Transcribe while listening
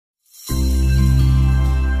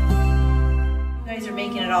you're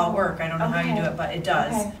making it all work. I don't know how you do it, but it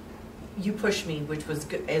does. Okay. You pushed me, which was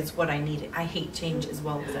good, is what I needed. I hate change as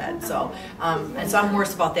well as Ed, so and so I'm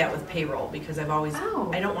worse about that with payroll because I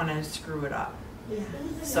don't want to screw it up.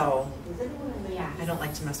 So I don't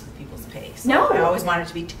like to mess with people's pay. So No, I always want it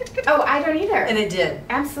to be. Oh, I don't either. And it did.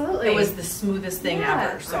 Absolutely. It was the smoothest thing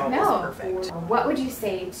ever. So it was perfect. What would you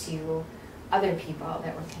say to other people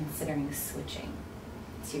that were considering switching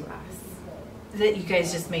to us? That you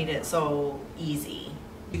guys just made it so easy.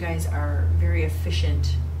 You guys are very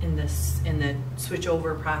efficient in the switch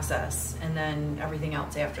over process, and then everything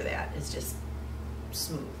else after that is just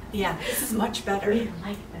smooth. Yeah, this is much better. We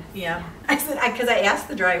like this. Yeah. I said, because I asked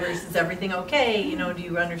the drivers, is everything okay? You know, do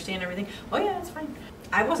you understand everything? Oh yeah, it's fine.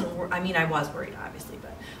 I wasn't, I mean, I was worried obviously,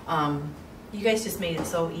 but you guys just made it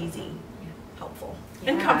so easy, helpful,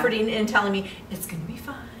 and comforting, and telling me it's going to be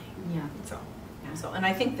fine. Yeah. So, and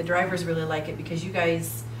I think the drivers really like it because you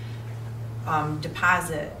guys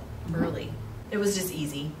deposit early. It was just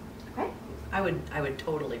easy. Okay. I would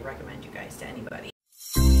totally recommend you guys to anybody.